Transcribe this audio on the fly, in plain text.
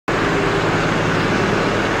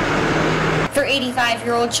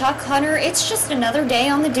85-year-old Chuck Hunter, it's just another day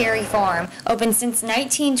on the dairy farm. Open since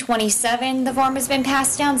 1927, the farm has been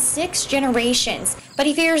passed down 6 generations, but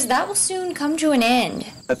he fears that will soon come to an end.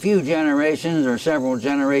 A few generations or several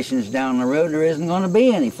generations down the road, there isn't going to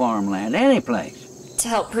be any farmland, any place. To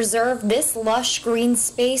help preserve this lush green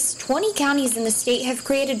space, 20 counties in the state have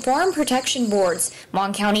created farm protection boards.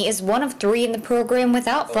 Mon County is one of 3 in the program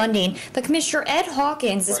without funding, but Commissioner Ed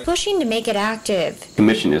Hawkins is pushing to make it active. The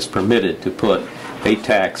Commission is permitted to put a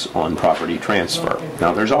tax on property transfer.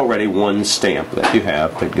 Now, there's already one stamp that you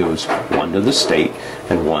have that goes one to the state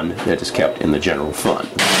and one that is kept in the general fund.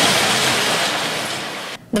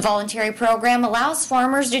 The voluntary program allows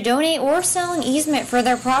farmers to donate or sell an easement for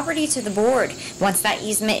their property to the board. Once that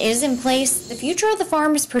easement is in place, the future of the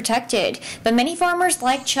farm is protected. But many farmers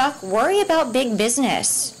like Chuck worry about big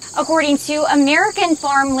business. According to American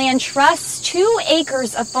Farmland Trust, 2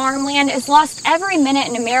 acres of farmland is lost every minute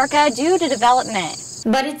in America due to development.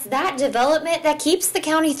 But it's that development that keeps the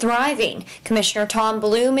county thriving. Commissioner Tom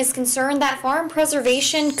Bloom is concerned that farm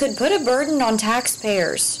preservation could put a burden on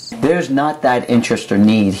taxpayers. There's not that interest or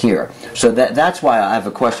need here. So that's why I have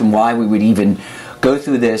a question why we would even go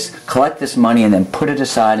through this, collect this money, and then put it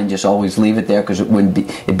aside and just always leave it there because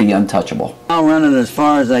it'd be untouchable. I'll run it as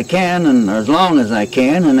far as I can and as long as I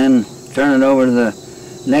can and then turn it over to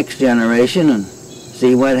the next generation and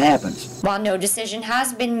see what happens. While no decision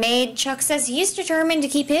has been made, Chuck says he's determined to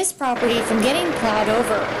keep his property from getting plowed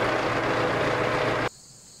over.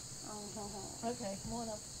 Okay, come on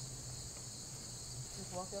up.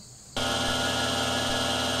 Just walk up.